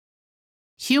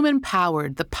Human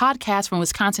Powered, the podcast from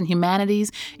Wisconsin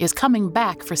Humanities, is coming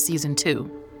back for Season 2.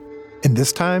 And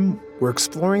this time, we're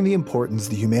exploring the importance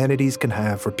the humanities can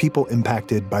have for people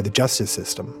impacted by the justice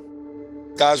system.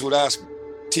 Guys would ask me,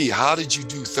 T, how did you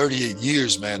do 38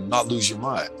 years, man, and not lose your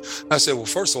mind? And I said, well,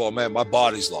 first of all, man, my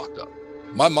body's locked up.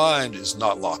 My mind is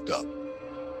not locked up.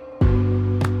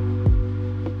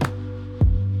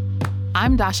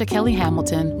 I'm Dasha Kelly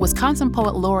Hamilton, Wisconsin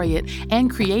Poet Laureate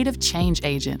and Creative Change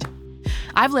Agent.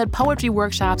 I've led poetry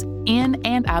workshops in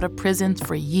and out of prisons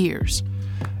for years.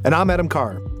 And I'm Adam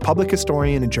Carr, public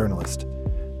historian and journalist.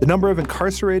 The number of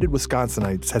incarcerated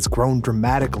Wisconsinites has grown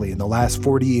dramatically in the last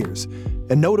 40 years,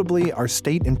 and notably, our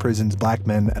state imprisons Black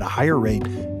men at a higher rate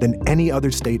than any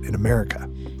other state in America.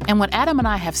 And what Adam and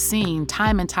I have seen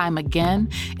time and time again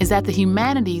is that the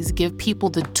humanities give people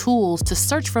the tools to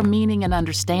search for meaning and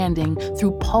understanding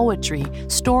through poetry,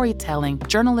 storytelling,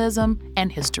 journalism,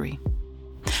 and history.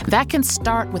 That can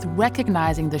start with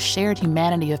recognizing the shared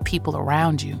humanity of people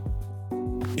around you.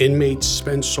 Inmates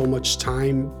spend so much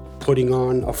time putting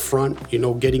on a front,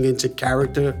 getting into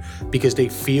character because they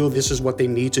feel this is what they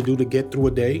need to do to get through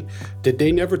a day, that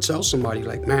they never tell somebody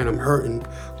like, man, I'm hurting,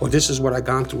 or this is what I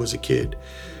gone through as a kid.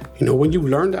 When you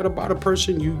learn that about a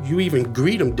person, you even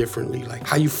greet them differently, like,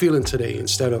 how you feeling today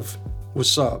instead of,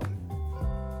 what's up?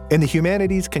 And the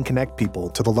humanities can connect people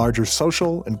to the larger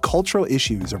social and cultural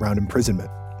issues around imprisonment.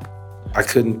 I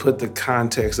couldn't put the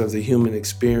context of the human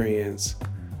experience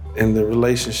and the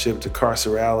relationship to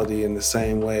carcerality in the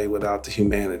same way without the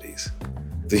humanities.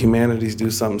 The humanities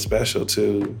do something special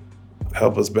to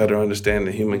help us better understand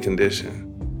the human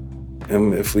condition.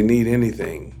 And if we need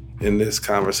anything in this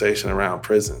conversation around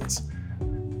prisons,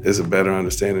 is a better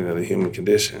understanding of the human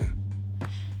condition.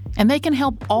 And they can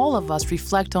help all of us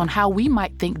reflect on how we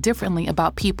might think differently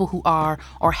about people who are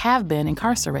or have been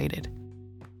incarcerated.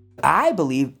 I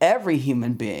believe every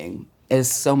human being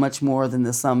is so much more than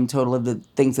the sum total of the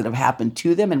things that have happened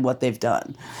to them and what they've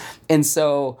done. And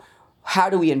so how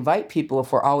do we invite people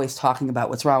if we're always talking about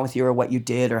what's wrong with you or what you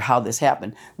did or how this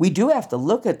happened? We do have to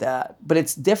look at that, but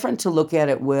it's different to look at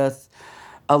it with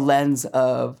a lens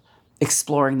of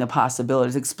exploring the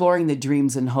possibilities, exploring the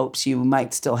dreams and hopes you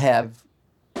might still have.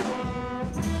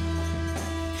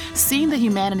 Seeing the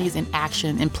humanities in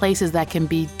action in places that can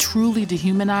be truly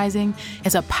dehumanizing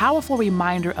is a powerful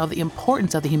reminder of the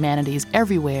importance of the humanities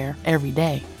everywhere, every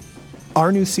day.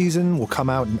 Our new season will come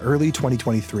out in early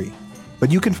 2023, but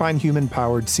you can find Human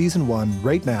Powered Season 1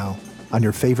 right now on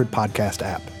your favorite podcast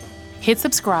app. Hit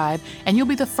subscribe, and you'll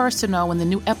be the first to know when the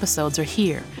new episodes are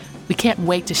here. We can't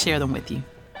wait to share them with you.